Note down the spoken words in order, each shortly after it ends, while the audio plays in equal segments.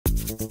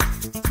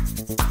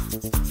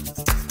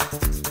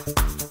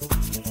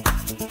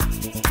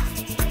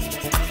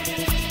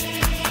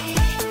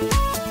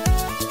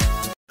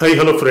Hi,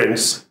 hello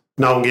friends.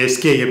 நான் உங்க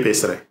SKA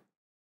பேசுறேன்.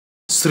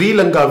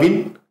 ஸ்ரீலங்காவின்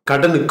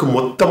கடனுக்கு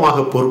மொத்தமாக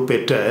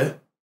பொறுப்பேற்ற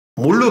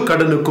முழு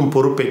கடனுக்கும்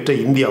பொறுப்பேற்ற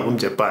இந்தியாவும்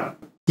ஜப்பான்.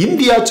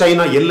 இந்தியா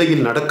சைனா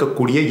எல்லையில்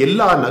நடக்கக்கூடிய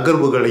எல்லா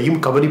நகர்வுகளையும்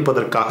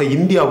கவனிப்பதற்காக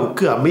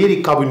இந்தியாவுக்கு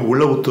அமெரிக்காவின்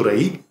உளவுத்துறை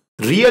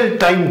ரியல்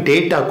டைம்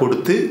டேட்டா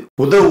கொடுத்து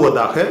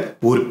உதவுவதாக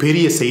ஒரு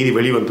பெரிய செய்தி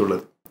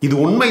வெளிவந்துள்ளது. இது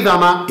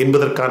உண்மைதானா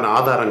என்பதற்கான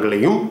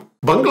ஆதாரங்களையும்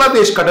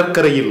பங்களாதேஷ்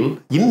கடற்கரையில்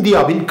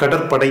இந்தியாவின்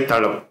கடற்படை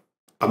தளம்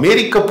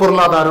அமெரிக்க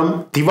பொருளாதாரம்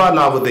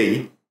திவாலாவதை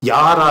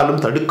யாராலும்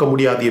தடுக்க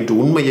முடியாது என்று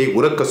உண்மையை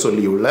உரக்க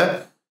சொல்லியுள்ள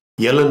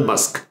எலன்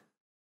மஸ்க்,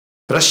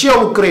 ரஷ்யா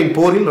உக்ரைன்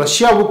போரில்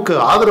ரஷ்யாவுக்கு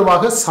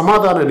ஆதரவாக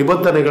சமாதான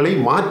நிபந்தனைகளை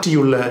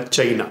மாற்றியுள்ள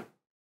சைனா,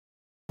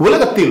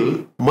 உலகத்தில்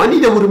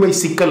மனித உரிமை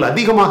சிக்கல்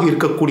அதிகமாக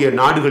இருக்கக்கூடிய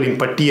நாடுகளின்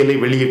பட்டியலை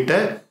வெளியிட்ட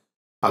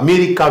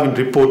அமெரிக்காவின்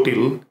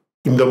ரிப்போர்ட்டில்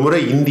இந்த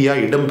முறை இந்தியா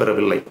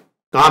இடம்பெறவில்லை.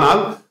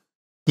 ஆனால்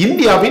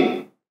இந்தியாவின்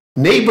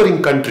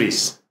நெய்பரிங்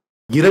கண்ட்ரீஸ்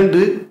 2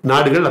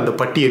 நாடுகள் அந்த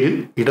பட்டியலில்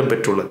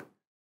இடம்பெற்றுள்ளது.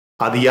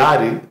 அது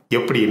யாரு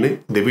எப்படின்னு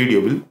இந்த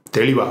வீடியோவில்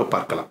தெளிவாக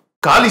பார்க்கலாம்.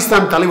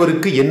 காலிஸ்தான்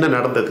தலைவருக்கு என்ன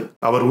நடந்தது?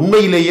 அவர்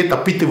உண்மையிலேயே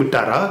தப்பித்து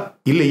விட்டாரா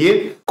இல்லையே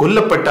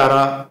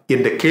கொல்லப்பட்டாரா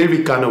என்ற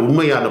கேள்விக்கான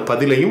உண்மையான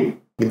பதிலையும்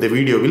இந்த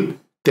வீடியோவில்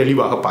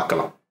தெளிவாக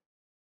பார்க்கலாம்.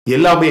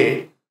 எல்லாமே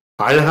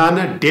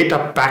அழகான டேட்டா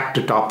பேக்ட்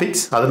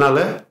டாபிக்ஸ்,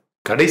 அதனால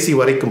கடைசி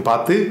வரைக்கும்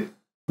பார்த்து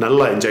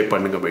நல்லா என்ஜாய்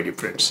பண்ணுங்க my dear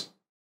friends.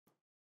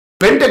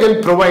 Pentagon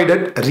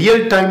provided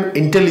real-time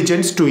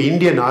intelligence to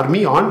Indian Army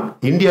on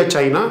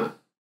India-China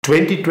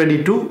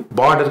 2022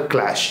 border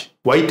clash.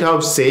 White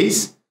House says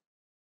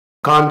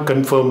can't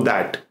confirm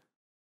that.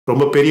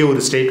 ரொம்ப பெரிய ஒரு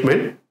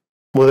ஸ்டேட்மெண்ட்.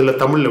 முதல்ல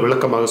தமிழ்ல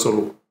விளக்கமாக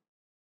சொல்லுவோம்.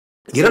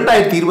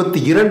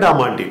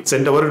 2022ஆம் ஆண்டில்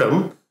சென்ற வருடம்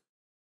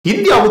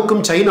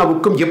இந்தியாவுக்கும்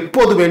சைனாவுக்கும்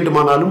எப்போது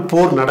வேண்டுமானாலும்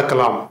போர்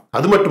நடக்கலாம்.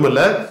 அது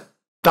மட்டுமல்ல,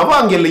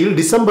 தவாங் எல்லையில்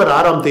டிசம்பர்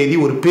 6ஆம் தேதி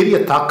ஒரு பெரிய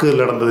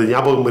தாக்குதல் நடந்தது,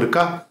 ஞாபகம்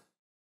இருக்கா?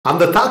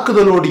 அந்த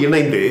தாக்குதலோடு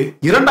இணைந்து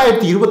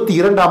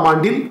 2022ஆம்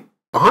ஆண்டில்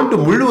ஆண்டு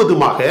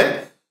முழுவதுமாக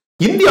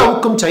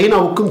இந்தியாவுக்கும்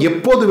சைனாவுக்கும்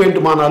எப்போது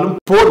வேண்டுமானாலும்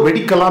போர்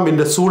வெடிக்கலாம்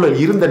என்ற சூழல்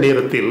இருந்த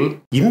நேரத்தில்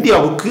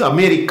இந்தியாவுக்கு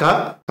அமெரிக்கா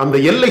அந்த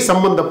எல்லை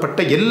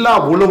சம்பந்தப்பட்ட எல்லா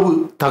உளவு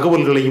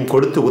தகவல்களையும்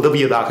கொடுத்து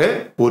உதவியதாக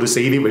ஒரு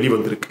செய்தி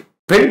வெளிவந்திருக்கு.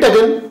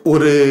 பென்டகன்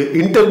ஒரு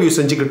இன்டர்வியூ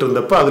செஞ்சுக்கிட்டு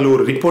இருந்தப்ப அதுல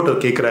ஒரு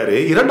ரிப்போர்ட்டர் கேட்கிறாரு,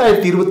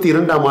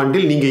 2022ஆம்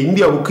ஆண்டில் நீங்க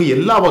இந்தியாவுக்கு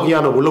எல்லா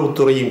வகையான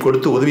உளவுத்துறையும்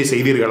கொடுத்து உதவி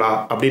செய்தீர்களா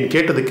அப்படின்னு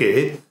கேட்டதுக்கு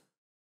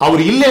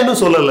அவர் இல்லைன்னு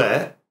சொல்லல,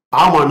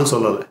 ஆமான்னு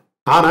சொல்லல.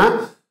 ஆனா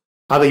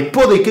அதை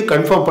இப்போதைக்கு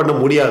கன்ஃபார்ம் பண்ண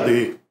முடியாது,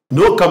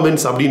 நோ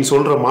கமெண்ட்ஸ் அப்படின்னு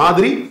சொல்ற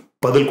மாதிரி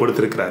பதில்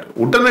கொடுத்திருக்கிறார்.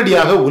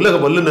 உடனடியாக உலக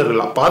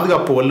வல்லுநர்கள்,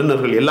 பாதுகாப்பு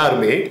வல்லுநர்கள்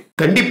எல்லாருமே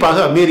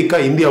கண்டிப்பாக அமெரிக்கா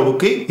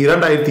இந்தியாவுக்கு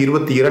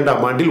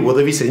 2022ஆம் ஆண்டில்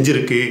உதவி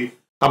செஞ்சிருக்கு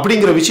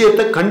அப்படிங்கிற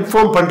விஷயத்தை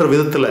கன்ஃபார்ம் பண்ற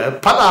விதத்துல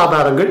பல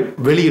ஆதாரங்கள்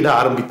வெளியிட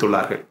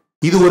ஆரம்பித்துள்ளார்கள்.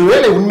 இது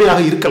ஒருவேளை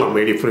உண்மையாக இருக்கலாம்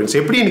my dear friends.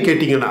 எப்படின்னு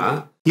கேட்டீங்கன்னா,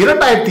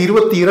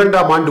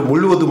 2022ஆம் ஆண்டு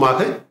முழுவதுமாக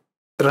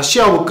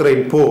ரஷ்யா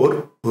உக்ரைன் போர்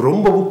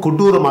ரொம்பவும்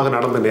கொடூரமாக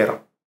நடந்த நேரம்.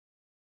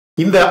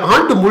 இந்த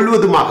ஆண்டு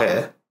முழுவதுமாக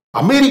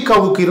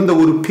அமெரிக்காவுக்கு இருந்த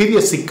ஒரு பெரிய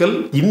சிக்கல்,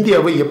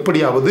 இந்தியாவை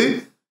எப்படியாவது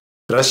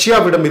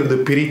ரஷ்யாவிடம் இருந்து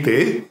பிரித்து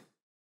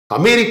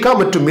அமெரிக்கா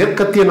மற்றும்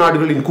மேற்கத்திய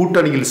நாடுகளின்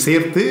கூட்டணியில்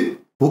சேர்த்து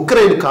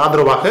உக்ரைனுக்கு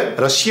ஆதரவாக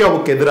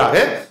ரஷ்யாவுக்கு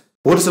எதிராக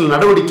ஒரு சில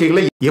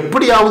நடவடிக்கைகளை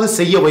எப்படியாவது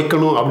செய்ய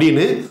வைக்கணும்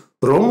அப்படின்னு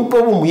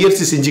ரொம்பவும்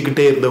முயற்சி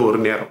செஞ்சுக்கிட்டே இருந்த ஒரு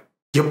நேரம்.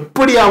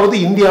 எப்படியாவது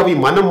இந்தியாவை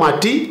மனம்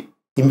மாற்றி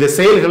இந்த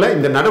செயல்களை,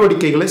 இந்த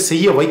நடவடிக்கைகளை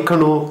செய்ய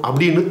வைக்கணும்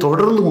அப்படின்னு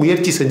தொடர்ந்து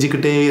முயற்சி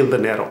செஞ்சுக்கிட்டே இருந்த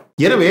நேரம்.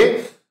 எனவே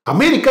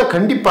அமெரிக்கா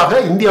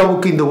கண்டிப்பாக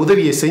இந்தியாவுக்கு இந்த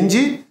உதவியை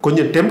செஞ்சு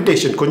கொஞ்சம்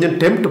டெம்டேஷன், கொஞ்சம்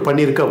டெம்ப்ட்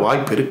பண்ணியிருக்க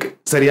வாய்ப்பு இருக்கு,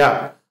 சரியா?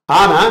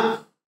 ஆனா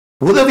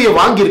உதவியை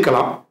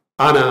வாங்கியிருக்கலாம்.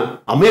 ஆனா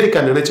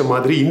அமெரிக்கா நினைச்ச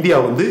மாதிரி இந்தியா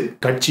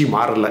கட்சி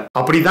மாறல.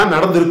 அப்படிதான்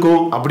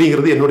நடந்திருக்கும்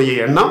அப்படிங்கிறது என்னுடைய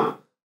எண்ணம்.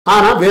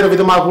 ஆனா வேற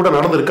விதமாக கூட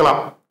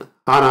நடந்திருக்கலாம்.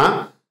 ஆனா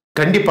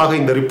கண்டிப்பாக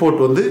இந்த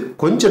ரிப்போர்ட்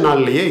கொஞ்ச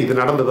நாள்லயே இது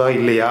நடந்ததா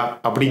இல்லையா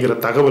அப்படிங்கிற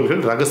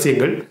தகவல்கள்,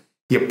 ரகசியங்கள்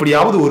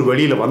எப்படியாவது ஒரு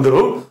வழியில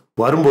வந்துடும்.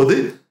 வரும்போது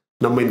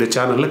நம்ம இந்த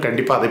சேனல்ல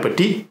கண்டிப்பா அதை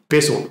பற்றி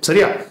பேசுவோம்,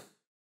 சரியா?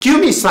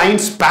 QMI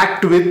signs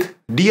pact with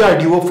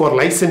DRDO for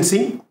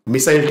licensing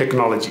missile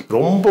technology.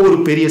 ரொம்ப ஒரு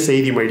பெரிய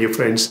செய்தி my dear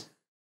friends.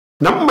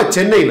 நம்ம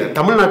சென்னையில,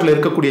 தமிழ்நாட்டில்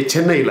இருக்கக்கூடிய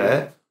சென்னையில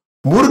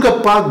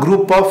Murugappa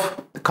group of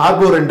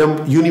carborundum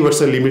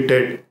universal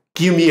limited,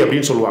 QMI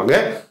அப்படின்னு சொல்லுவாங்க,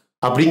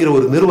 அப்படிங்கிற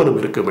ஒரு நிறுவனம்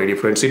இருக்கு my dear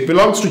friends. It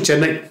belongs to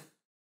Chennai.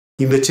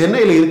 இந்த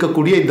சென்னையில்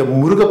இருக்கக்கூடிய இந்த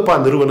முருகப்பா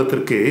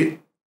நிறுவனத்திற்கு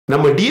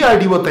நம்ம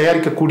DRDO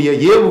தயாரிக்கக்கூடிய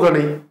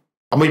ஏவுகணை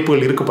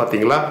அமைப்புகள் இருக்கு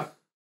பாத்தீங்களா,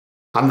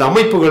 அந்த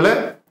அமைப்புகளை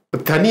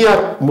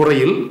தனியார்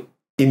முறையில்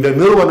இந்த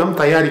நிறுவனம்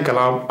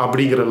தயாரிக்கலாம்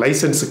அப்படிங்கிற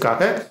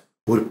லைசன்ஸுக்காக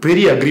ஒரு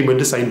பெரிய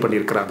அக்ரிமெண்ட் சைன்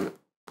பண்ணியிருக்கிறாங்க.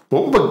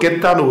 ரொம்ப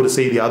கெத்தான ஒரு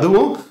செய்தி.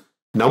 அதுவும்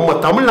நம்ம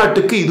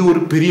தமிழ்நாட்டுக்கு இது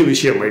ஒரு பெரிய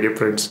விஷயம் my dear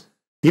friends.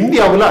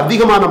 இந்தியாவில்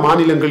அதிகமான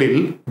மாநிலங்களில்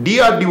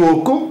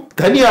DRDOவுக்கும்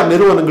தனியார்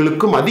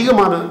நிறுவனங்களுக்கும்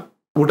அதிகமான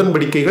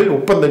உடன்படிக்கைகள்,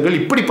 ஒப்பந்தங்கள்,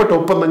 இப்படிப்பட்ட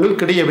ஒப்பந்தங்கள்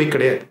கிடையவே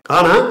கிடையாது.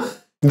 ஆனா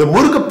இந்த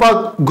Murugappa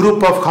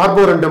group of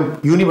carborundum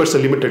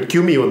universal limited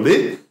QMI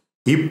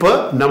இப்ப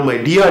நம்ம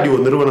DRDO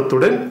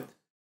நிறுவனத்துடன்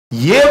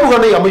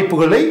ஏவுகணை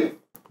அமைப்புகளை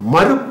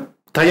மறு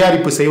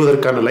தயாரிப்பு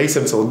செய்வதற்கான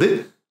லைசன்ஸ்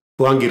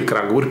வாங்கி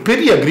இருக்கிறாங்க. ஒரு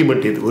பெரிய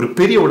அக்ரிமெண்ட், இது ஒரு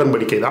பெரிய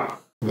உடன்படிக்கை தான்.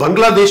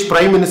 Bangladesh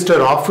prime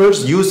minister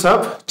offers use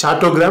of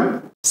Chattogram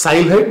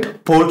சைல்ஹெட்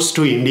ports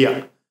to India.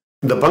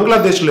 இந்த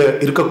பங்களாதேஷ்ல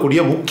இருக்கக்கூடிய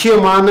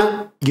முக்கியமான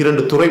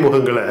 2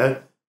 துறைமுகங்களை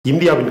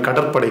இந்தியாவின்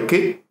கடற்படைக்கு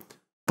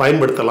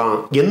பயன்படுத்தலாம்.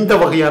 எந்த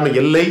வகையான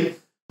எல்லை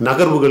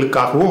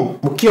நகர்வுகளுக்காகவும்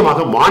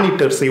முக்கியமாக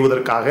மானிட்டர்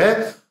செய்வதற்காக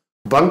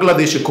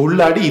பங்களாதேஷுக்கு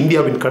உள்ளாடி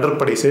இந்தியாவின்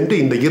கடற்படை சென்று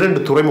இந்த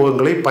 2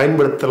 துறைமுகங்களை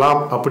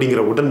பயன்படுத்தலாம்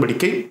அப்படிங்கிற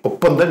உடன்படிக்கை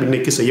ஒப்பந்தம்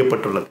இன்னைக்கு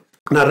செய்யப்பட்டுள்ளது.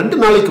 நான் 2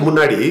 நாளைக்கு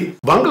முன்னாடி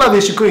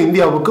பங்களாதேஷுக்கும்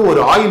இந்தியாவுக்கும்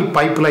ஒரு ஆயில்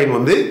பைப்லைன்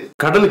வந்து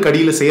கடலுக்கு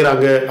அடியில்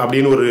செய்யறாங்க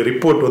அப்படின்னு ஒரு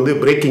ரிப்போர்ட் வந்து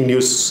பிரேக்கிங்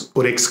நியூஸ்,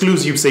 ஒரு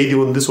எக்ஸ்க்ளூசிவ் செய்தி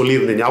வந்து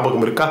சொல்லியிருந்த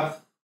ஞாபகம் இருக்கா?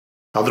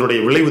 அதனுடைய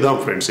விளைவுதான்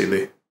ஃப்ரெண்ட்ஸ் இது.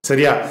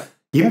 சரியா?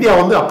 இந்தியா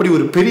வந்து அப்படி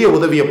ஒரு பெரிய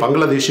உதவியை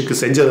பங்களாதேஷுக்கு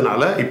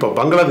செஞ்சதுனால இப்ப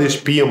பங்களாதேஷ்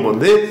பிஎம்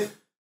வந்து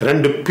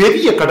 2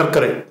 பெரிய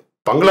கடற்கரை,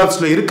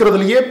 பங்களாதேஷ்ல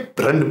இருக்கிறதுலயே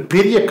 2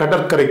 பெரிய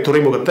கடற்கரை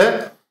துறைமுகத்தை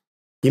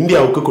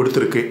இந்தியாவுக்கு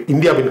கொடுத்திருக்கு.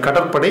 இந்தியாவின்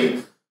கடற்படை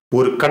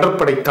ஒரு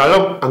கடற்படை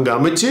தளம் அங்க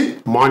அமைச்சு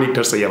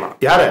மானிட்டர் செய்யலாம்.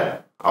 யார?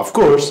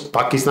 Of course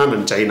Pakistan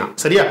and China.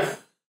 சரியா?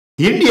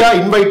 India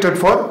invited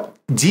for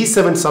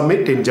G7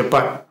 submit in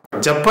Japan.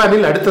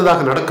 ஜப்பானில்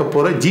அடுத்ததாக நடக்க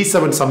போற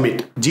G7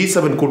 சம்மிட்,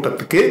 G7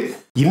 கூட்டத்துக்கு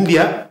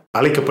இந்தியா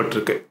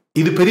அழைக்கப்பட்டிருக்கு.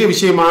 இது பெரிய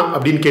விஷயமா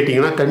அப்படின்னு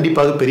கேட்டீங்கன்னா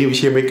கண்டிப்பாக பெரிய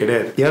விஷயமே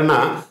கிடையாது. ஏன்னா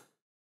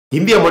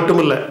இந்தியா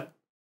மட்டுமில்ல,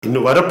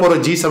 இன்னும் வரப்போற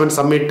G7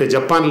 சம்மிட்,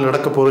 ஜப்பானில்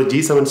நடக்க போற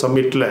G7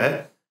 சம்மிட்ல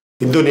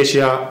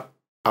இந்தோனேஷியா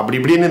அப்படி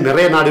இப்படின்னு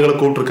நிறைய நாடுகளை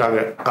கூப்பிட்டுருக்காங்க.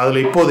 அதுல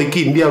இப்போதைக்கு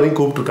இந்தியாவையும்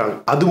கூப்பிட்டுருக்காங்க.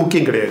 அது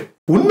முக்கியம் கிடையாது.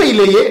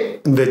 உண்மையிலேயே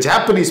இந்த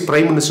ஜாப்பனீஸ்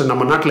பிரைம் மினிஸ்டர்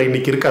நம்ம நாட்டில்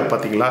இன்னைக்கு இருக்காரு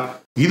பாத்தீங்களா?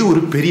 இது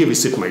ஒரு பெரிய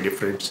விசிட் மை டியர்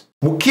ஃப்ரெண்ட்ஸ்.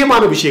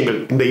 முக்கியமான விஷயங்கள்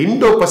இந்த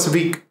இந்தோ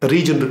பசிபிக்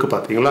ரீஜன் இருக்கு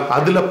பாத்தீங்களா,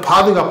 அதுல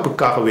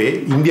பாதுகாப்புக்காகவே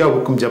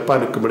இந்தியாவுக்கும்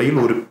ஜப்பானுக்கும்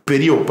இடையில் ஒரு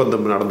பெரிய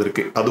ஒப்பந்தம்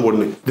நடந்திருக்கு. அது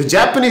ஒண்ணு. தி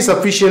ஜாப்பனீஸ்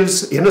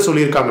அபிஷியல்ஸ் என்ன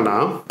சொல்லியிருக்காங்கன்னா,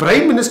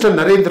 prime minister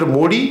Narendra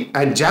Modi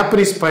and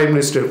Japanese prime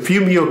minister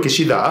ஃபியூமியோ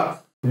Kishida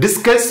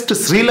discussed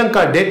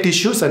Sri Lanka dead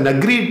issues and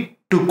agreed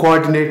to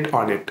coordinate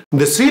on it.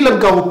 இந்த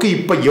ஸ்ரீலங்காவுக்கு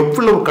இப்ப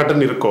எவ்வளவு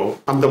கடன் இருக்கோ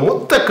அந்த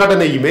மொத்த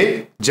கடனையுமே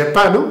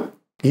ஜப்பானும்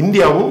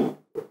இந்தியாவும்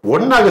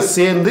ஒன்னாக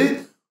சேர்ந்து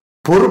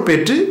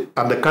பொறுப்பேற்று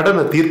அந்த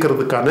கடனை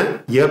தீர்க்கிறதுக்கான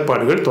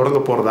ஏற்பாடுகள் தொடங்க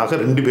போறதாக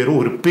 2 பேரும்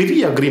ஒரு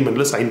பெரிய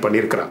அக்ரிமெண்ட்ல சைன்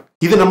பண்ணியிருக்கிறாங்க.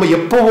 இது நம்ம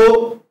எப்பவோ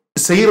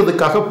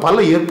செய்யறதுக்காக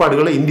பல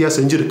ஏற்பாடுகளை இந்தியா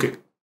செஞ்சிருக்கு.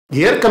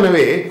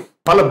 ஏற்கனவே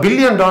பல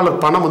பில்லியன்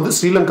டாலர் பணம் வந்து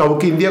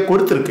ஸ்ரீலங்காவுக்கு இந்தியா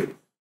கொடுத்திருக்கு.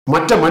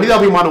 மற்ற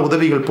மனிதாபிமான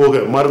உதவிகள்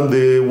போக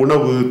மருந்து,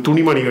 உணவு,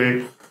 துணிமணிகள்,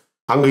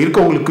 அங்க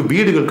இருக்கவங்களுக்கு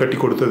வீடுகள் கட்டி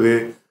கொடுத்தது,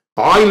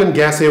 ஆயில் அண்ட்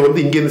கேஸை வந்து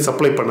இங்கிருந்து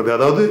சப்ளை பண்ணது.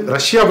 அதாவது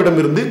ரஷ்யாவிடம்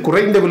இருந்து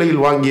குறைந்த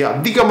விலையில் வாங்கிய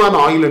அதிகமான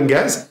ஆயில் அண்ட்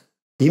கேஸ்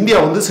இந்தியா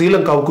வந்து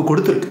ஸ்ரீலங்காவுக்கு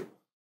கொடுத்திருக்கு.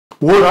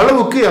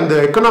 ஓரளவுக்கு அந்த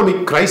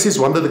எக்கனாமிக் கிரைசிஸ்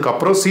வந்ததுக்கு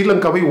அப்புறம்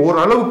ஸ்ரீலங்காவை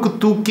ஓரளவுக்கு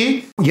தூக்கி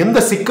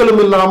எந்த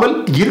சிக்கலும் இல்லாமல்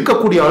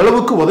இருக்கக்கூடிய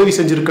அளவுக்கு உதவி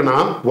செஞ்சிருக்குன்னா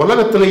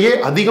உலகத்திலேயே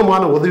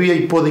அதிகமான உதவியை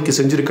இப்போதைக்கு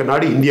செஞ்சிருக்க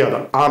நாடு இந்தியா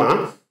தான். ஆனா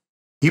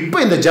இப்ப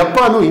இந்த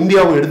ஜப்பானும்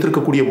இந்தியாவும்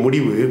எடுத்திருக்கக்கூடிய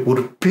முடிவு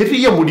ஒரு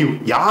பெரிய முடிவு.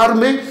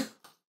 யாருமே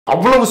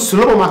அவ்வளவு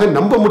சுலபமாக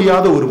நம்ப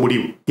முடியாத ஒரு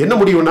முடிவு. என்ன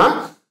முடிவுனா,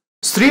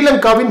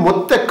 ஸ்ரீலங்காவின்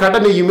மொத்த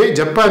கடனையுமே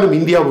ஜப்பானும்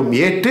இந்தியாவும்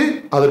ஏற்று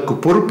அதற்கு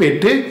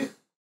பொறுப்பேற்று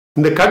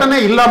இந்த கடனை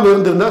இல்லாம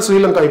இருந்திருந்தா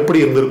ஸ்ரீலங்கா எப்படி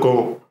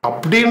இருந்திருக்கும்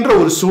அப்படின்ற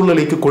ஒரு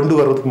சூழ்நிலைக்கு கொண்டு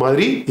வர்றதுக்கு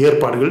மாதிரி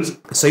ஏற்பாடுகள்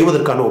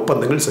செய்வதற்கான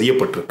ஒப்பந்தங்கள்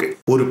செய்யப்பட்டிருக்கு.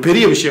 ஒரு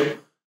பெரிய விஷயம்.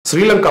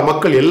 ஸ்ரீலங்கா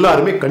மக்கள்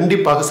எல்லாருமே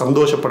கண்டிப்பாக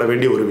சந்தோஷப்பட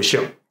வேண்டிய ஒரு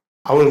விஷயம்.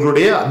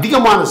 அவர்களுடைய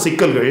அதிகமான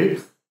சிக்கல்கள்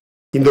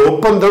இந்த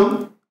ஒப்பந்தம்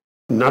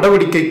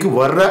நடவடிக்கைக்கு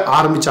வர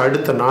ஆரம்பிச்ச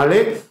அடுத்த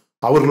நாளே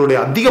அவர்களுடைய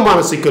அதிகமான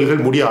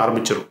சிக்கல்கள் முடிய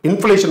ஆரம்பிச்சிடும்.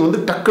 இன்ஃப்ளேஷன் வந்து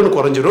டக்குன்னு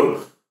குறைஞ்சிரும்,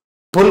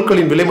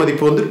 பொருட்களின் விலை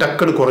மதிப்பு வந்து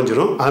டக்குன்னு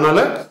குறைஞ்சிரும். அதனால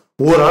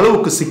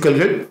ஓரளவுக்கு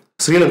சிக்கல்கள்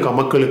ஸ்ரீலங்கா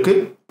மக்களுக்கு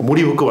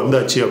முடிவுக்கு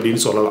வந்தாச்சு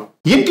அப்படின்னு சொல்லலாம்.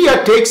 India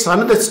tax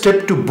another step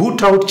to boot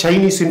out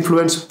Chinese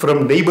influence from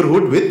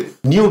neighborhood with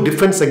new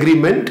defense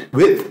agreement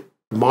with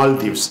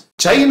Maldives.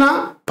 China,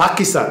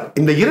 Pakistan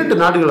இந்த 2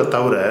 நாடுகளை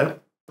தவிர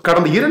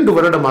கடந்த 2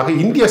 வருடமாக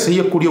இந்தியா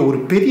செய்யக்கூடிய ஒரு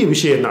பெரிய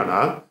விஷயம் என்னன்னா,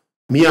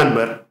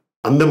 மியான்மர்,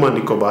 அந்தமான்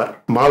நிக்கோபார்,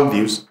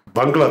 மால்தீவ்ஸ்,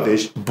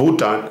 பங்களாதேஷ்,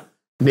 பூட்டான்,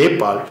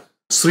 நேபாள்,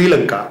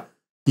 ஸ்ரீலங்கா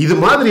இது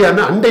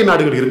மாதிரியான அண்டை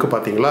நாடுகள் இருக்கு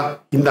பாத்தீங்களா.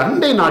 இந்த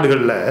அண்டை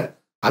நாடுகள்ல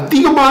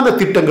அதிகமான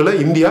திட்டங்களை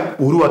இந்தியா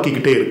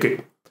உருவாக்கிக்கிட்டே இருக்கு.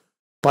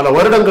 பல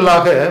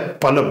வருடங்களாக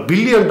பல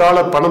பில்லியன்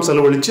டாலர் பணம்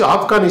செலவழிச்சு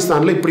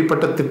ஆப்கானிஸ்தான்ல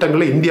இப்படிப்பட்ட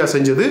திட்டங்களை இந்தியா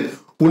செஞ்சது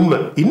உண்மை.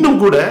 இன்னும்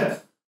கூட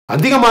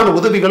அதிகமான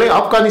உதவிகளை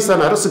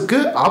ஆப்கானிஸ்தான் அரசுக்கு,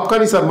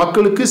 ஆப்கானிஸ்தான்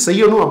மக்களுக்கு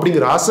செய்யணும்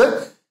அப்படிங்கிற ஆசை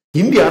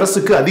இந்திய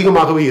அரசுக்கு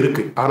அதிகமாகவே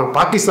இருக்கு. ஆனா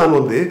பாகிஸ்தான்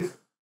வந்து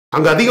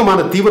அங்க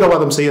அதிகமான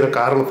தீவிரவாதம் செய்யற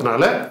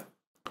காரணத்தினால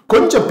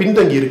கொஞ்சம்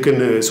பின்தங்கி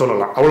இருக்குன்னு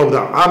சொல்லலாம்,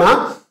 அவ்வளவுதான். ஆனா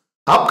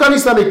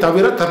ஆப்கானிஸ்தானை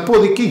தவிர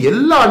தற்போதைக்கு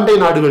எல்லா அண்டை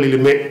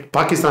நாடுகளிலுமே,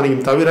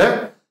 பாகிஸ்தானையும் தவிர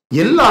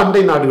எல்லா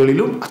அண்டை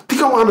நாடுகளிலும்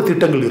அதிகமான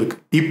திட்டங்கள் இருக்கு.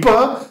 இப்ப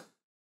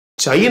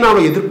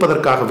சைனாவை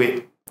எதிர்ப்பதற்காகவே,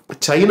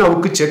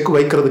 சைனாவுக்கு செக்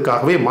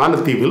வைக்கிறதுக்காகவே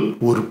மாலத்தீவில்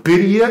ஒரு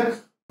பெரிய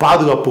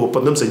பாதுகாப்பு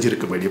ஒப்பந்தம்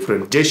செஞ்சிருக்கு. மை டியர்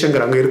ஃப்ரெண்ட்,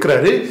 ஜெய்சங்கர் அங்க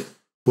இருக்கிறாரு.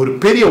 ஒரு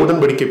பெரிய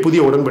உடன்படிக்கை,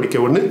 புதிய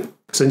உடன்படிக்கை ஒன்று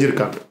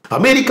செஞ்சிருக்காங்க.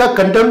 America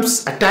கண்டெம்ஸ்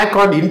attack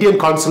on Indian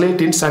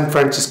consulate in San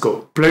Francisco,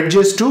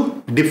 pledges to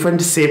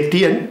defend safety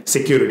and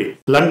security.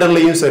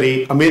 லண்டன்லயும் சரி,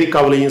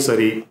 அமெரிக்காவிலையும்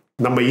சரி,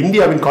 நம்ம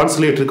இந்தியாவின்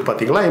கான்சுலேட் இருக்கு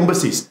பாத்தீங்களா,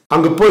 எம்பசிஸ்,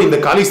 அங்க போய் இந்த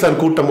காலிஸ்தான்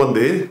கூட்டம்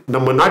வந்து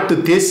நம்ம நாட்டு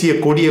தேசிய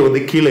கொடியை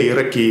வந்து கீழே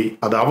இறக்கி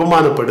அதை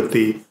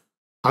அவமானப்படுத்தி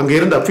அங்க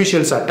இருந்த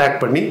அபிஷியல்ஸ் அட்டாக்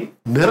பண்ணி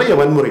நிறைய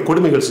வன்முறை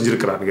கொடுமைகள்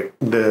செஞ்சிருக்கிறாங்க.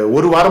 இந்த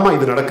ஒரு வாரமா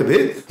இது நடக்குது.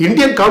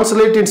 Indian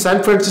consulate in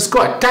San Francisco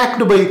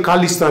attacked by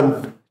Khalistan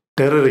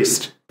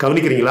terrorist.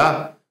 கவனிக்கிறீங்களா?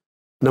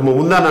 நம்ம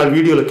முந்தா நாள்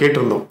வீடியோல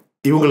கேட்டிருந்தோம்,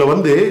 இவங்களை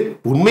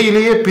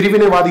உண்மையிலேயே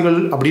பிரிவினைவாதிகள்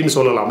அப்படின்னு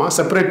சொல்லலாமா,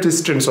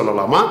 செப்பரேட்டிஸ்ட்னு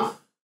சொல்லலாமா,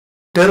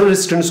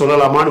 டெரரிஸ்ட்னு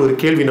சொல்லலாமான்னு ஒரு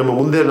கேள்வி நம்ம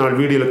முந்தைய நாள்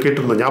வீடியோல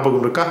கேட்டிருந்தோம்.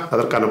 ஞாபகம் இருக்கா?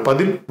 அதற்கான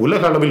பதில்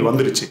உலக அளவில்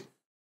வந்துருச்சு.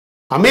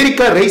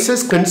 America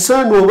raises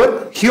concern over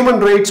human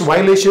rights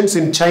violations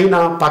in China,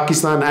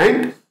 Pakistan and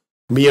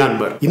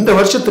Myanmar. இந்த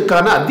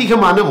வருஷத்துக்கான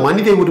அதிகமான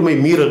மனித உரிமை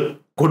மீறல்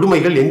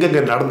கொடுமைகள்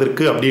எங்கெங்க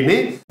நடந்திருக்கு அப்படின்னு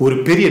ஒரு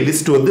பெரிய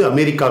லிஸ்ட்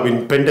அமெரிக்காவின்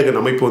பென்டகன்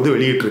அமைப்பு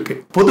வெளியிட்டு இருக்கு.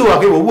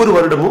 பொதுவாக ஒவ்வொரு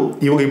வருடமும்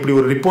இவங்க இப்படி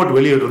ஒரு ரிப்போர்ட்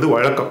வெளியிடுறது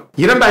வழக்கம்.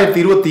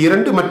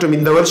 2022 மற்றும்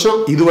இந்த வருஷம்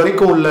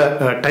இதுவரைக்கும் உள்ள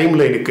டைம்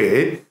லைனுக்கு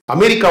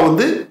America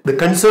the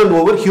concern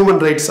over human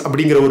rights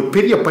அப்படிங்கிற ஒரு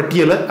பெரிய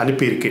பட்டியலை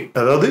அனுப்பியிருக்கு,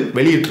 அதாவது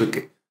வெளியிட்டு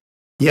இருக்கு.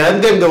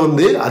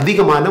 எங்க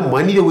அதிகமான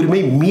மனித உரிமை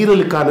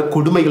மீறலுக்கான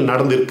கொடுமைகள்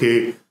நடந்திருக்கு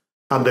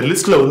அந்த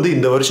லிஸ்ட்ல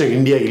இந்த வருஷம்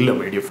இந்தியா இல்ல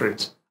மை டியர்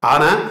ஃப்ரெண்ட்ஸ்.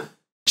 ஆனா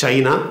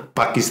சைனா,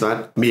 பாகிஸ்தான்,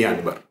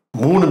 மியான்மர்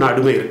 3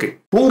 நாடுமே இருக்கு.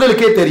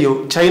 உங்களுக்கே தெரியும்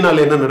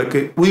சைனால என்ன நடக்கு,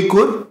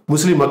 உய்கூர்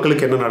முஸ்லிம்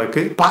மக்களுக்கு என்ன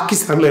நடக்கு,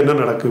 பாகிஸ்தான்ல என்ன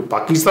நடக்கு.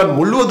 பாகிஸ்தான்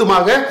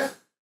முழுவதுமாக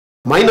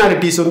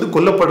மைனாரிட்டிஸ்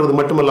கொல்லப்படுறது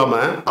மட்டுமல்லாம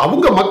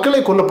அவங்க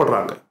மக்களே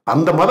கொல்லப்படுறாங்க.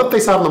 அந்த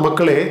மதத்தை சார்ந்த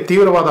மக்களே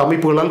தீவிரவாத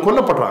அமைப்புகளால்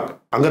கொல்லப்படுறாங்க.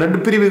 அங்க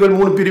 2 பிரிவுகள்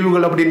 3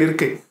 பிரிவுகள் அப்படின்னு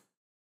இருக்கு.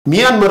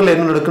 மியான்மர்ல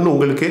என்ன நடக்குன்னு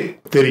உங்களுக்கு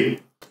தெரியும்.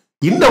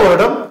 இந்த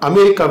வருடம்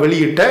அமெரிக்கா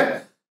வெளியிட்ட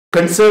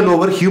concern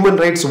over human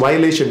rights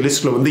violation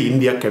லிஸ்ட்ல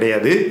இந்தியா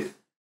கிடையாது.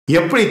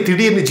 எப்படி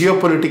திடீர்னு ஜியோ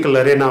பொலிட்டிக்கல்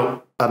அரேனா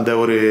அந்த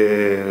ஒரு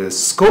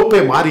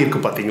ஸ்கோப்பே மாறி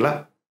இருக்கு பாத்தீங்களா?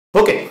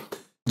 Okay,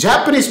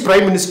 Japanese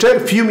prime minister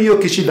ஃபியூமியோ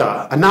Kishida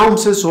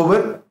announces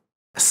over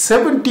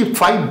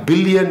 $75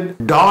 billion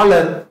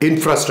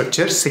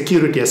infrastructure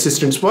security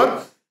assistance for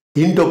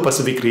Indo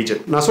Pacific region.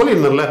 நான்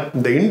சொல்லியிருந்தேன்ல,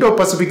 இந்த இண்டோ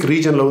பசிபிக்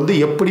ரீஜன்ல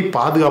எப்படி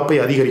பாதுகாப்பை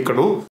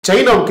அதிகரிக்கணும்,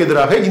 சைனாவுக்கு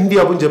எதிராக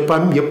இந்தியாவும்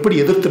ஜப்பானும் எப்படி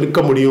எதிர்த்து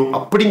நிற்க முடியும்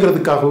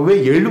அப்படிங்கிறதுக்காகவே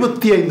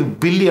 $75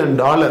 பில்லியன்,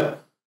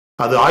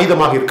 அது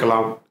ஆயுதமாக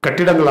இருக்கலாம்,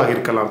 கட்டிடங்களாக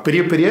இருக்கலாம்,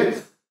 பெரிய பெரிய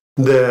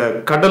இந்த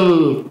கடல்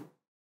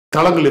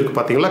தளங்கள் இருக்கு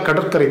பாத்தீங்களா,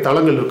 கடற்கரை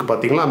தளங்கள் இருக்கு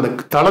பாத்தீங்களா, அந்த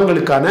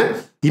தளங்களுக்கான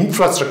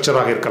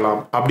இன்ஃப்ராஸ்ட்ரக்சராக இருக்கலாம்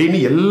அப்படின்னு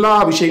எல்லா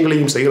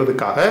விஷயங்களையும்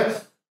செய்யறதுக்காக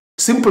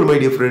சிம்பிள் மை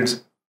டியர் ஃப்ரெண்ட்ஸ்,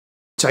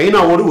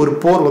 சைனாவோடு ஒரு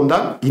போர்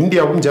வந்தால்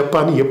இந்தியாவும்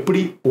ஜப்பானும் எப்படி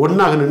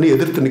ஒன்னாக நின்று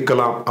எதிர்த்து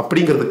நிற்கலாம்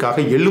அப்படிங்கிறதுக்காக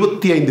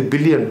 $75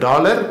 பில்லியன்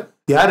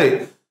யாரு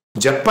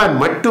ஜப்பான்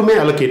மட்டுமே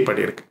அலோகேட்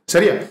பண்ணியிருக்கு.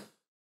 சரியா?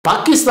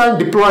 Pakistan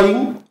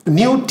deploying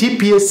new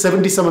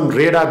TPS-77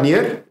 radar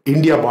near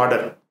India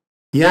border.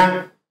 ஏன்?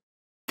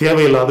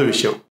 தேவையில்லாத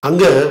விஷயம்.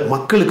 அங்க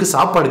மக்களுக்கு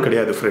சாப்பாடு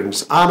கிடையாது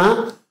ஃப்ரெண்ட்ஸ். ஆனா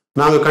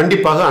நாங்க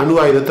கண்டிப்பாக அணு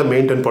ஆயுதத்தை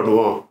மெயின்டைன்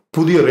பண்ணுவோம்,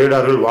 புதிய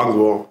ரேடார்கள்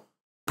வாங்குவோம்,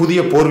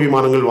 புதிய போர்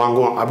விமானங்கள்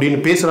வாங்குவோம் அப்படின்னு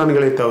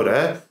பேசுறானுங்களே தவிர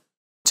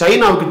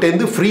சைனாவுக்கிட்ட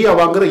இருந்து ஃப்ரீயா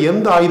வாங்குற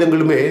எந்த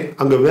ஆயுதங்களுமே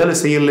அங்க வேலை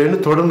செய்யலன்னு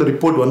தொடர்ந்து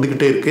ரிப்போர்ட்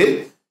வந்துகிட்டே இருக்கு.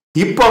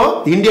 இப்போ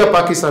இந்தியா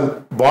பாகிஸ்தான்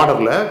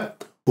பார்டர்ல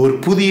ஒரு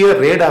புதிய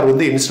ரேடார்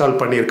இன்ஸ்டால்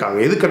பண்ணியிருக்காங்க.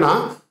 எதுக்குன்னா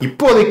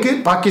இப்போதைக்கு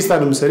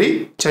பாகிஸ்தானும் சரி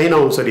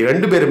சைனாவும் சரி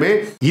 2 பேருமே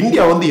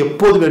இந்தியா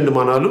எப்போது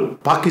வேண்டுமானாலும்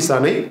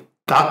பாகிஸ்தானை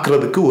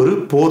தாக்குறதுக்கு ஒரு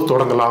போர்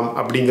தொடங்கலாம்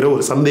அப்படிங்கிற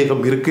ஒரு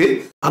சந்தேகம் இருக்கு.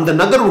 அந்த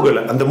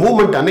நகர்வுகளை, அந்த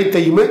மூவ்மெண்ட்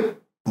அனைத்தையுமே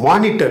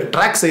மானிட்டர்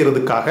ட்ராக்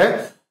செய்யறதுக்காக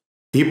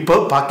இப்போ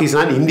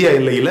பாகிஸ்தான் இந்தியா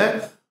எல்லையில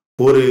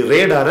ஒரு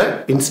ரேடாரை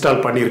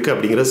இன்ஸ்டால் பண்ணியிருக்கு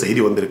அப்படிங்கிற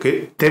செய்தி வந்திருக்கு.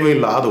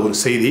 தேவையில்லாத ஒரு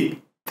செய்தி,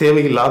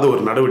 தேவையில்லாத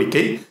ஒரு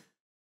நடவடிக்கை,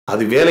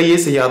 அது வேலையே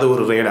செய்யாத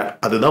ஒரு ரேடார்,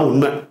 அதுதான்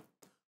உண்மை.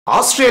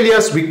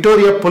 Australia's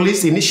Victoria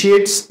police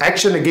initiates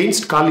action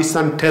against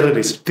Khalistan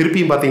terrorist.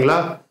 திருப்பியும் பாத்தீங்களா,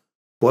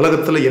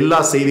 உலகத்துல எல்லா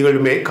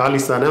செய்திகளுமே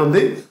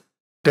காலிஸ்தானை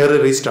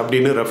டெரரிஸ்ட்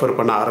அப்படின்னு ரெஃபர்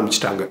பண்ண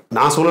ஆரம்பிச்சிட்டாங்க.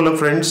 நான் சொல்லல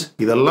ஃப்ரெண்ட்ஸ்,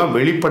 இதெல்லாம்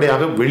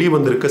வெளிப்படையாக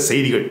வெளிவந்திருக்க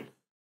செய்திகள்.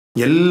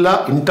 எல்லா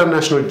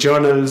இன்டர்நேஷனல்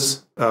ஜேர்னல்ஸ்,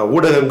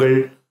 ஊடகங்கள்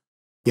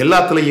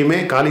எல்லாத்துலயுமே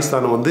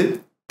காலிஸ்தானை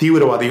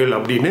தீவிரவாதிகள்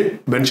அப்படின்னு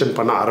மென்ஷன்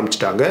பண்ண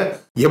ஆரம்பிச்சிட்டாங்க.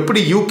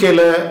 எப்படி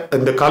யூகேல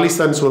இந்த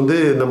காலிஸ்தான்ஸ்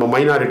நம்ம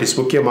மைனாரிட்டிஸ்,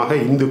 முக்கியமாக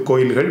இந்து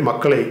கோயில்கள்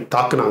மக்களை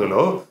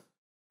தாக்குனாங்களோ,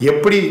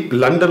 எப்படி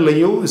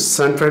லண்டன்லையும்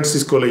சான்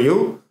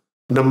பிரான்சிஸ்கோலையும்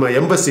நம்ம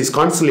எம்பசிஸ்,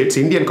 கான்சுலேட்ஸ்,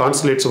 இந்தியன்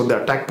கான்சுலேட்ஸ்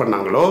அட்டாக்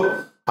பண்ணாங்களோ,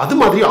 அது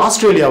மாதிரி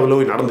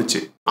ஆஸ்திரேலியாவில்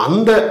நடந்துச்சு.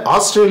 அந்த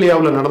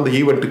ஆஸ்திரேலியாவில் நடந்த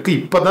ஈவெண்ட்டுக்கு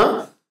இப்பதான்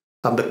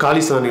அந்த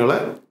காலிஸ்தானிகளை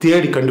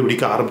தேடி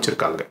கண்டுபிடிக்க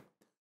ஆரம்பிச்சிருக்காங்க.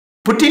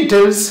 Putin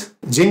tells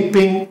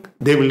Jinping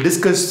they will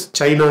discuss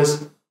China's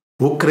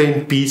Ukraine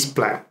peace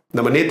plan.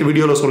 நம்ம நேத்து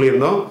வீடியோல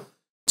சொல்லியிருந்தோம்,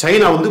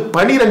 சைனா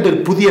 12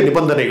 புதிய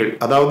நிபந்தனைகள்,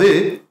 அதாவது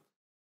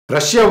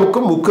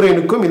ரஷ்யாவுக்கும்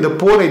உக்ரைனுக்கும் இந்த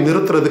போரை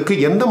நிறுத்துறதுக்கு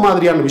எந்த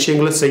மாதிரியான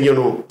விஷயங்களை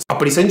செய்யணும்,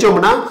 அப்படி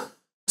செஞ்சோம்னா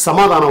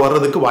சமாதானம்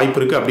வர்றதுக்கு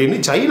வாய்ப்பு இருக்கு அப்படின்னு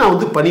சைனா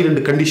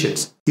 12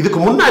 கண்டிஷன்ஸ். இதுக்கு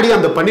முன்னாடி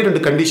அந்த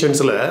 12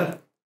 கண்டிஷன்ஸ்ல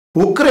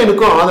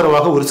உக்ரைனுக்கும்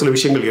ஆதரவாக ஒரு சில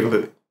விஷயங்கள்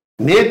இருந்தது.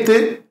 நேத்து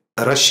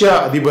ரஷ்யா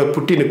அதிபர்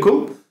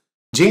புட்டினுக்கும்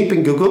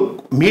ஜின்பிங்குக்கும்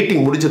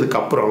மீட்டிங் முடிஞ்சதுக்கு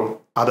அப்புறம்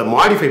அதை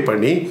மாடிஃபை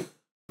பண்ணி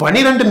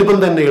 12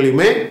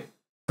 நிபந்தனைகளையுமே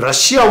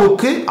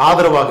ரஷ்யாவுக்கு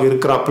ஆதரவாக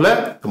இருக்கிறாப்புல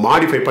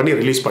மாடிஃபை பண்ணி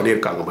ரிலீஸ்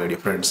பண்ணியிருக்காங்க மை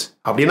டியர் ஃப்ரெண்ட்ஸ்.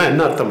 அப்படின்னா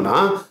என்ன அர்த்தம்னா,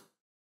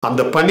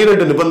 அந்த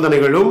 12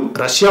 நிபந்தனைகளும்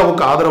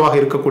ரஷ்யாவுக்கு ஆதரவாக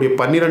இருக்கக்கூடிய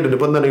 12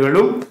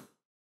 நிபந்தனைகளும்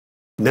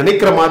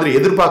நினைக்கிற மாதிரி,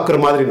 எதிர்பார்க்கிற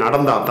மாதிரி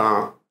நடந்தா தான்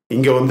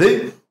இங்க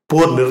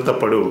போர்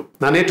நிறுத்தப்படும்.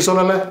 நான் நேற்று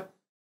சொல்லல,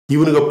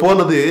 இவனுங்க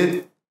போனது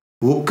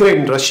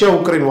ரஷ்யா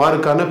உக்ரைன்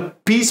வாருக்கான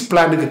பீஸ்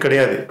பிளானுக்கு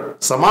கிடையாது,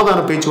 சமாதான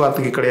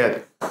பேச்சுவார்த்தைக்கு கிடையாது.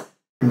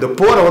 இந்த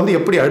போரை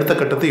எப்படி அடுத்த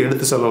கட்டத்தை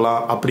எடுத்து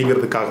செல்லலாம்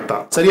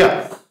அப்படிங்கிறதுக்காகத்தான். சரியா?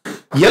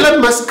 Elon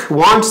Musk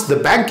wants the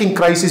banking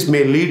crisis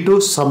may lead to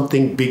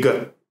something bigger.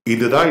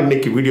 இதுதான்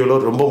இன்னைக்கு வீடியோல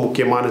ரொம்ப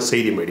முக்கியமான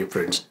செய்தி my dear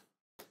friends.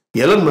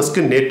 Elon Musk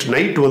நேற்று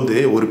நைட்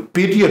ஒரு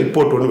பெரிய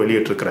ரிப்போர்ட்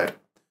வெளியிட்டிருக்கிறார்.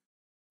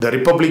 The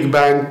Republic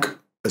Bank,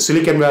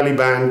 Silicon Valley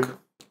Bank,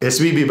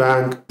 SVB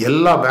Bank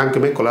எல்லா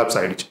பேங்க்குமே கொலாப்ஸ்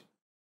ஆயிடுச்சு.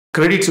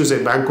 கிரெடிட் சுயிஸ்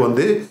பேங்க்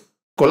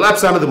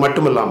கொலாப்ஸ் ஆனது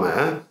மட்டும் இல்லாம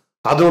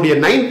அதனுடைய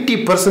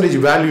 90%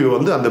 வேல்யூ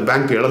அந்த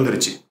பேங்க்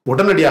இழந்துருச்சு.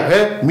 உடனடியாக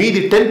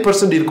மீதி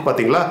 10% இருக்கு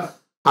பாத்தீங்களா,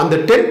 அந்த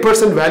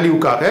 10%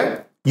 வேல்யூக்காக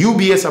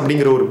UBS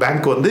அப்படிங்கிற ஒரு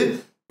பேங்க்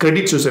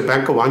கிரெடிட் சுயிஸ்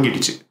பேங்க்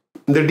வாங்கிடுச்சு.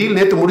 இந்த டீல்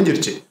நேத்து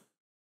முடிஞ்சிருச்சு.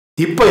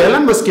 இப்ப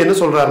எலன் மஸ்க் என்ன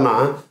சொல்றாருன்னா,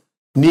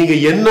 நீங்க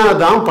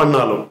என்னதான்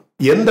பண்ணாலும்,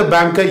 எந்த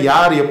பேங்கை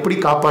யார் எப்படி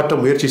காப்பாற்ற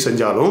முயற்சி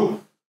செஞ்சாலும்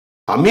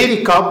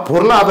அமெரிக்கா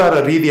பொருளாதார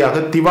ரீதியாக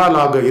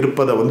திவாலாக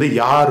இருப்பதை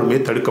யாருமே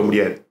தடுக்க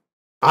முடியாது.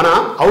 ஆனா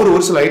அவர்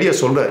ஒரு சில ஐடியா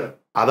சொல்றாரு.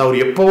 அதை அவர்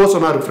எப்பவோ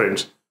சொன்னார்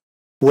ஃப்ரெண்ட்ஸ்.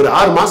 ஒரு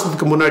 6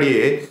 மாசத்துக்கு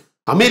முன்னாடியே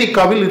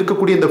அமெரிக்காவில்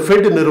இருக்கக்கூடிய இந்த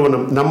ஃபெட்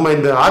நிறுவனம், நம்ம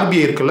இந்த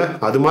RBI இருக்குல்ல,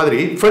 அது மாதிரி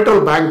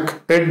ஃபெடரல் பேங்க்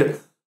ஹெட்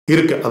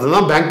இருக்கு,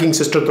 அதுதான் பேங்கிங்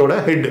சிஸ்டத்தோட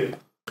ஹெட்.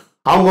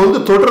 அவங்க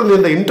தொடர்ந்து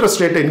இந்த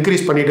இன்ட்ரெஸ்ட் ரேட்டை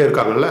இன்க்ரீஸ் பண்ணிட்டே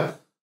இருக்காங்கல்ல,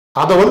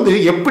 அதை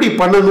எப்படி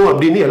பண்ணணும்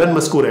அப்படின்னு எலன்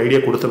மஸ்க் ஒரு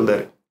ஐடியா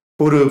கொடுத்திருந்தாரு.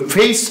 ஒரு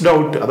ஃபேஸ்ட்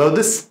அவுட்,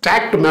 அதாவது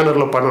ஸ்டாக்ட்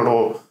மேனர்ல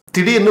பண்ணணும்.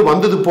 திடீர்னு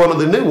வந்தது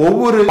போனதுன்னு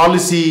ஒவ்வொரு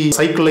பாலிசி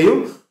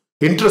சைக்கிளையும்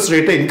இன்ட்ரெஸ்ட்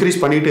ரேட்டை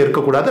இன்க்ரீஸ் பண்ணிட்டே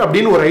இருக்கக்கூடாது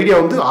அப்படின்னு ஒரு ஐடியா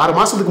 6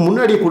 மாசத்துக்கு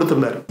முன்னாடியே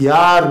கொடுத்திருந்தாரு.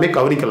 யாருமே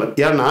கவனிக்கல.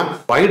 ஏன்னா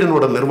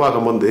பைடனோட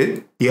நிர்வாகம்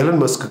எலன்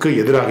மஸ்க்கு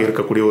எதிராக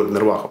இருக்கக்கூடிய ஒரு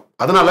நிர்வாகம்.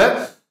 அதனால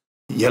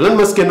எலன்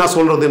மஸ்க் என்ன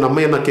சொல்றது,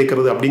 நம்ம என்ன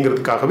கேட்கறது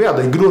அப்படிங்கிறதுக்காகவே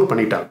அதை இக்னோர்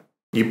பண்ணிட்டாங்க.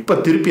 இப்ப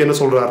திருப்பி என்ன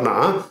சொல்றாருன்னா,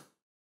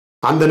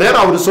 அந்த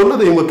நேரம் அவர்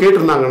சொன்னதை இவங்க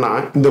கேட்டிருந்தாங்கன்னா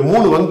இந்த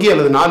 3 வங்கி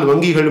அல்லது 4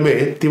 வங்கிகளுமே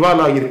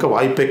திவாலாக இருக்க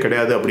வாய்ப்பே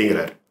கிடையாது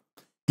அப்படிங்கிறாரு.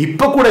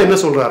 இப்ப கூட என்ன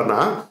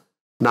சொல்றாருன்னா,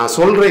 நான்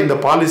சொல்ற இந்த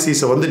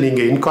பாலிசிஸை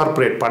நீங்க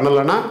இன்கார்பரேட்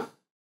பண்ணலன்னா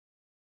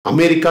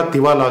அமெரிக்கா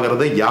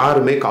திவாலாகிறத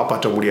யாருமே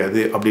காப்பாற்ற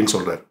முடியாது அப்படின்னு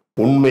சொல்றாரு.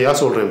 உண்மையா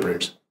சொல்றேன்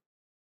ஃப்ரெண்ட்ஸ்,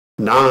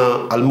 நான்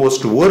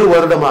ஆல்மோஸ்ட் 1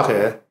 வருடமாக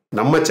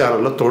நம்ம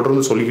சேனல்ல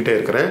தொடர்ந்து சொல்லிக்கிட்டே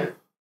இருக்கிறேன்,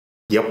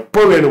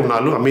 எப்போ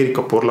வேணும்னாலும் அமெரிக்க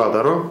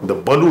பொருளாதாரம் இந்த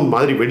பலூன்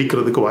மாதிரி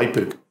வெடிக்கிறதுக்கு வாய்ப்பு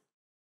இருக்கு.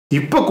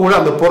 இப்ப கூட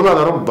அந்த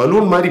பொருளாதாரம்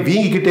பலூன் மாதிரி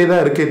வீங்கிக்கிட்டே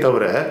தான் இருக்கே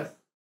தவிர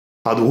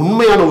அது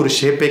உண்மையான ஒரு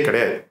ஷேப்பே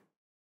கிடையாது.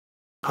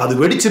 அது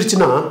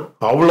வெடிச்சிருச்சுன்னா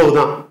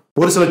அவ்வளவுதான்.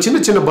 ஒரு சில சின்ன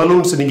சின்ன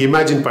பலூன்ஸ் நீங்க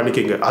இமேஜின்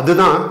பண்ணிக்கங்க.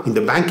 அதுதான் இந்த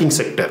பேங்கிங்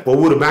செக்டர்.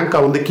 ஒவ்வொரு பேங்கா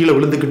கீழே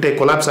விழுந்துகிட்டே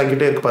கொலாப்ஸ்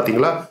ஆகிட்டே இருக்கு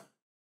பாத்தீங்களா.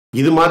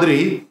 இது மாதிரி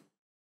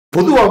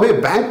பொதுவாகவே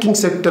பேங்கிங்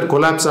செக்டர்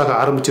கொலாப்ஸ் ஆக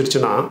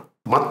ஆரம்பிச்சிருச்சுன்னா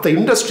மற்ற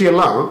இண்டஸ்ட்ரி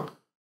எல்லாம்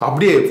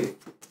அப்படியே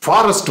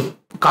ஃபாரஸ்ட்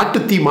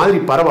காட்டுத்தீ மாதிரி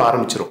பரவ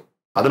ஆரம்பிச்சிடும்.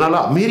 அதனால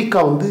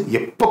அமெரிக்கா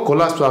எப்போ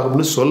கொலாப்ஸ்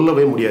ஆகும்னு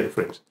சொல்லவே முடியாது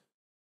ஃப்ரெண்ட்ஸ்.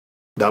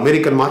 இந்த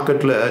அமெரிக்கன்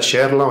மார்க்கெட்ல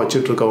ஷேர்லாம்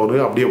வச்சுட்டு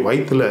இருக்கவங்க அப்படியே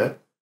வயிற்றுல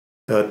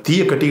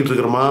தீய கட்டிக்கிட்டு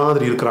இருக்கிற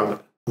மாதிரி இருக்கிறாங்க.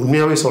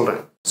 உண்மையாவே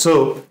சொல்றேன். ஸோ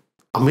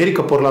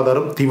அமெரிக்க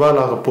பொருளாதாரம்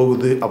திவாலாக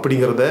போகுது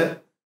அப்படிங்கிறத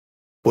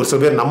ஒரு சில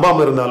பேர்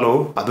நம்பாம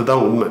இருந்தாலும்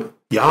அதுதான் உண்மை.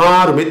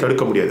 யாருமே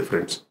தடுக்க முடியாது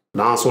ஃப்ரெண்ட்ஸ்.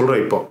 நான்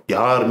சொல்றேன், இப்போ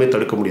யாருமே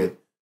தடுக்க முடியாது.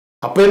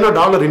 அப்ப என்ன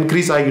டாலர்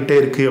இன்க்ரீஸ் ஆகிட்டே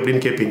இருக்கு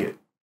அப்படின்னு கேட்பீங்க.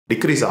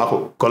 டிக்ரீஸ்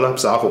ஆகும்,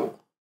 கொலாப்ஸ் ஆகும்.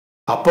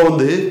 அப்போ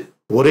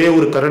ஒரே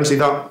ஒரு கரன்சி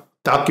தான்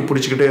தாக்கி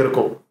பிடிச்சிக்கிட்டே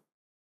இருக்கும்.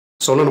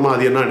 சொல்லணுமா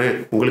அது என்னன்னு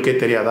உங்களுக்கே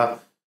தெரியாதா?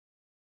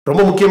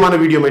 ரொம்ப முக்கியமான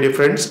video my dear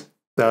friends.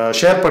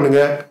 Share பண்ணுங்க,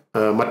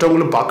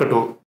 மற்றவங்களும்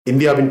பார்க்கட்டும்.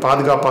 இந்தியாவின்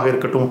பாதுகாப்பாக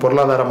இருக்கட்டும்,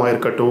 பொருளாதாரமாக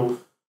இருக்கட்டும்,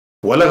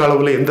 உலக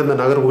அளவில் எந்தெந்த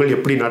நகர்வுகள்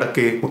எப்படி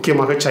நடக்கு,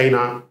 முக்கியமாக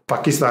சைனா,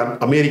 பாகிஸ்தான்,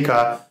 அமெரிக்கா,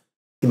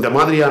 இந்த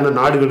மாதிரியான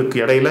நாடுகளுக்கு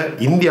இடையில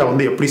இந்தியா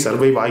எப்படி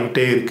சர்வைவ்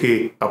ஆகிட்டே இருக்கு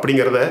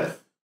அப்படிங்கிறத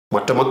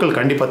மற்ற மக்கள்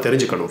கண்டிப்பா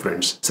தெரிஞ்சுக்கணும்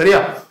ஃப்ரெண்ட்ஸ். சரியா?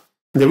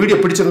 இந்த வீடியோ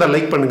பிடிச்சிருந்தா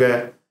லைக் பண்ணுங்க.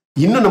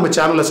 இன்னும் நம்ம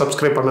சேனலை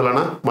சப்ஸ்கிரைப்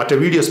பண்ணலன்னா மற்ற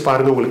வீடியோஸ்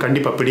பாருங்க, உங்களுக்கு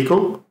கண்டிப்பா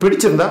பிடிக்கும்.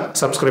 பிடிச்சிருந்தா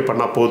சப்ஸ்கிரைப்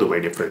பண்ணா போதும்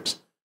my dear friends.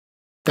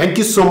 Thank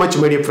you so much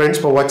my dear friends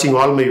for watching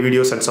all my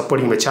videos and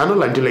supporting my channel.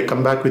 Until I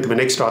come back with my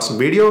next awesome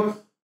video,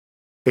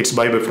 it's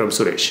bye bye from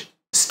Suresh.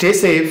 Stay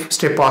safe,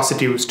 stay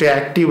positive, stay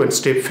active and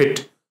stay fit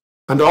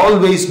and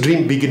always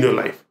dream big in your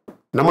life.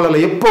 நம்மளால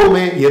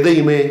எப்பவுமே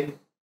எதையுமே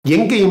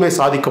எங்கேயுமே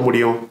சாதிக்க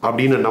முடியும்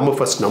அப்படின்னு நம்ம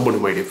first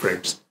நம்பணும் my dear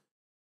friends.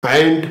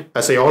 And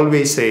as I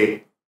always say,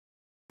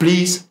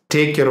 please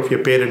take care of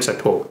your parents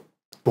at home.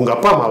 உங்க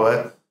அப்பா அம்மாவை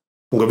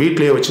உங்க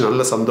வீட்டிலேயே வச்சு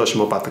நல்ல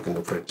சந்தோஷமா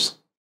பார்த்துக்கங்க friends.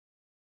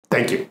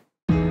 Thank you.